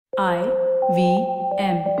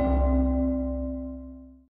IVM.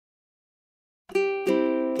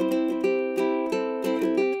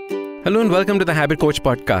 Hello and welcome to the Habit Coach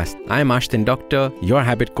podcast. I'm Ashdin Doctor, your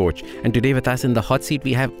habit coach. And today with us in the hot seat,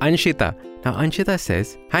 we have Anshita. Now, Anshita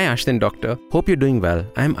says, "Hi Ashdin Doctor, hope you're doing well.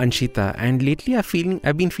 I'm Anshita and lately I've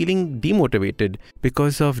been feeling demotivated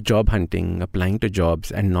because of job hunting, applying to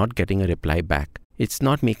jobs and not getting a reply back. It's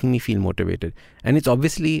not making me feel motivated. And it's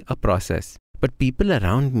obviously a process. But people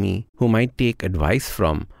around me who might take advice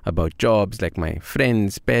from about jobs, like my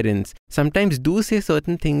friends, parents, sometimes do say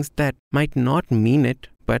certain things that might not mean it,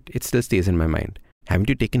 but it still stays in my mind. Haven't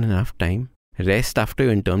you taken enough time? Rest after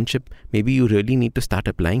your internship? Maybe you really need to start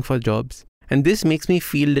applying for jobs." And this makes me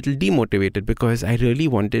feel a little demotivated because I really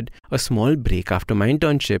wanted a small break after my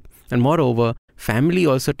internship. And moreover, family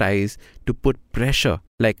also ties to put pressure.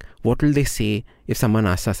 Like, what will they say if someone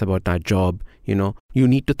asks us about our job? You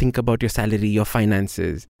need to think about your salary, your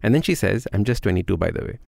finances. And then she says, I'm just 22, by the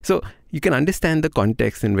way. So you can understand the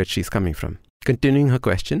context in which she's coming from. Continuing her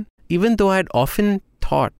question, even though I had often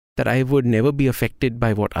thought that I would never be affected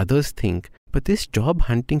by what others think, but this job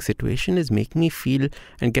hunting situation is making me feel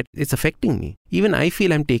it's affecting me. Even I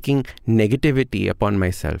feel I'm taking negativity upon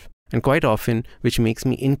myself, and quite often, which makes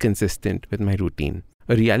me inconsistent with my routine.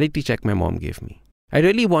 A reality check my mom gave me. I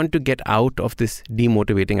really want to get out of this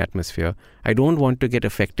demotivating atmosphere. I don't want to get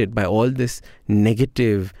affected by all this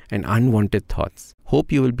negative and unwanted thoughts. Hope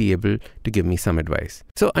you will be able to give me some advice.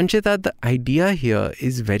 So Anshita, the idea here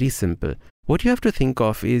is very simple. What you have to think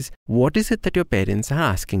of is, what is it that your parents are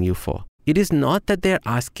asking you for? It is not that they're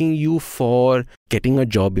asking you for getting a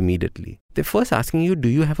job immediately. They're first asking you, do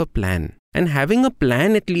you have a plan? And having a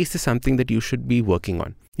plan at least is something that you should be working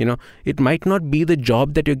on. It might not be the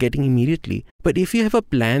job that you're getting immediately, but if you have a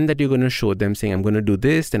plan that you're going to show them saying, I'm going to do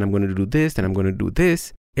this, then I'm going to do this, then I'm going to do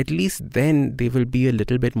this, at least then they will be a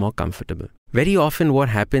little bit more comfortable. Very often what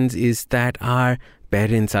happens is that our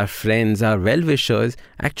parents, our friends, our well-wishers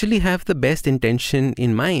actually have the best intention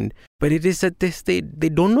in mind, but it is that they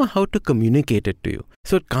don't know how to communicate it to you.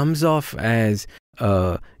 So it comes off as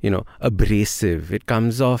abrasive. It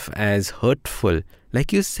comes off as hurtful.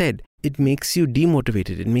 Like you said, it makes you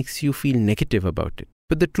demotivated. It makes you feel negative about it.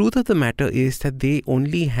 But the truth of the matter is that they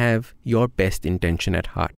only have your best intention at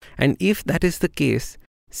heart. And if that is the case,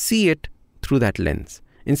 see it through that lens.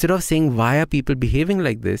 Instead of saying, why are people behaving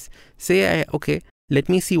like this? Say, okay, let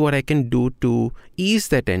me see what I can do to ease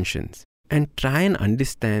their tensions and try and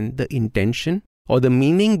understand the intention or the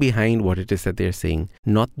meaning behind what it is that they're saying,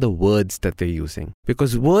 not the words that they're using.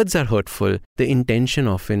 Because words are hurtful, the intention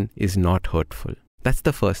often is not hurtful. That's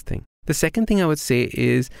the first thing. The second thing I would say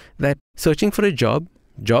is that searching for a job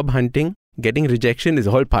hunting, getting rejection is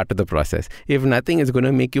all part of the process. If nothing, is going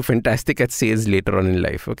to make you fantastic at sales later on in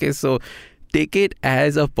life. Okay, so take it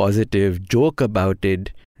as a positive, joke about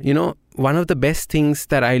it. One of the best things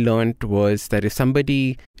that I learned was that if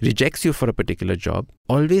somebody rejects you for a particular job,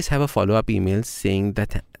 always have a follow-up email saying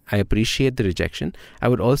that I appreciate the rejection. I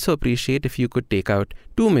would also appreciate if you could take out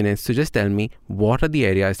 2 minutes to just tell me what are the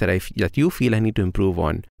areas that you feel I need to improve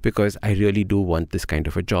on, because I really do want this kind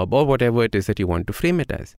of a job, or whatever it is that you want to frame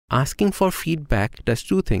it as. Asking for feedback does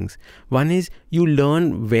two things. One is you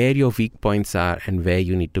learn where your weak points are and where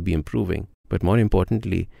you need to be improving. But more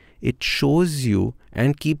importantly, it shows you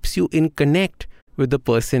and keeps you in connect with the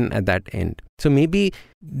person at that end. So maybe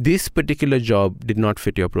this particular job did not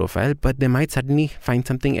fit your profile, but they might suddenly find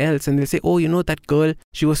something else and they'll say, oh, that girl,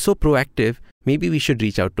 she was so proactive. Maybe we should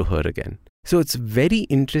reach out to her again. So it's very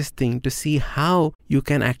interesting to see how you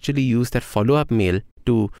can actually use that follow-up mail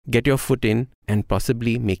to get your foot in and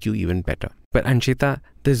possibly make you even better. But Anshita,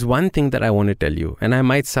 there's one thing that I want to tell you, and I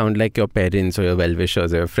might sound like your parents or your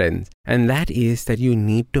well-wishers or your friends, and that is that you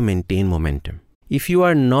need to maintain momentum. If you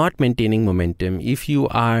are not maintaining momentum, if you're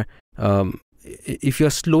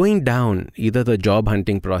slowing down either the job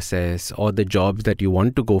hunting process or the jobs that you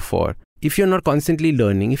want to go for, if you're not constantly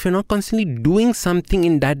learning, if you're not constantly doing something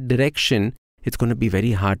in that direction, it's going to be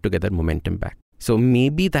very hard to get that momentum back. So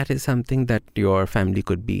maybe that is something that your family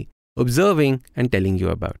could be observing and telling you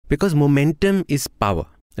about, because momentum is power.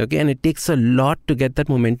 Okay, and it takes a lot to get that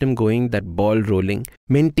momentum going, that ball rolling.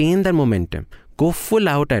 Maintain that momentum, go full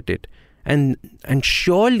out at it, and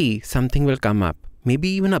surely something will come up, maybe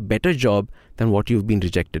even a better job than what you've been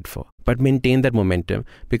rejected for. But maintain that momentum,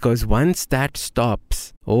 because once that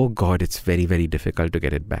stops, oh God, it's very, very difficult to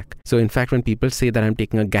get it back. So in fact, when people say that I'm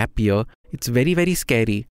taking a gap year, it's very, very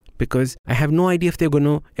scary, because I have no idea if they're going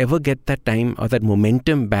to ever get that time or that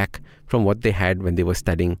momentum back from what they had when they were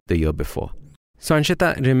studying the year before. So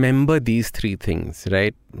Anshita, remember these three things,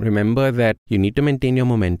 right? Remember that you need to maintain your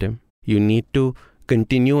momentum. You need to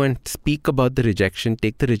continue and speak about the rejection,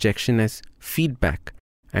 take the rejection as feedback.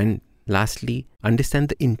 And lastly, understand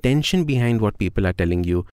the intention behind what people are telling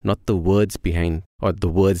you, not the words behind or the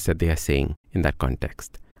words that they are saying in that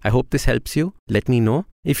context. I hope this helps you. Let me know.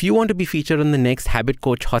 If you want to be featured on the next Habit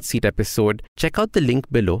Coach Hot Seat episode, check out the link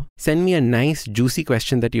below. Send me a nice, juicy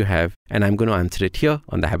question that you have, and I'm going to answer it here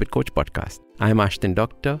on the Habit Coach podcast. I'm Ashton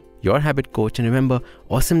Doctor, your habit coach. And remember,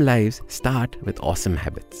 awesome lives start with awesome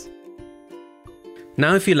habits.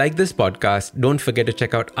 Now, if you like this podcast, don't forget to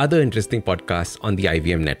check out other interesting podcasts on the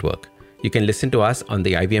IVM network. You can listen to us on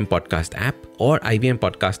the IVM Podcast app or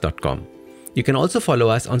ivmpodcast.com. You can also follow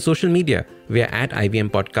us on social media. We are at IVM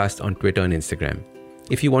Podcast on Twitter and Instagram.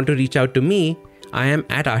 If you want to reach out to me, I am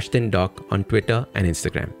at Ashton Doc on Twitter and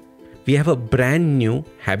Instagram. We have a brand new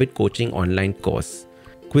habit coaching online course,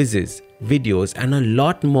 quizzes, videos, and a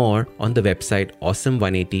lot more on the website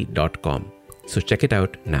awesome180.com. So check it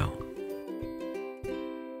out now.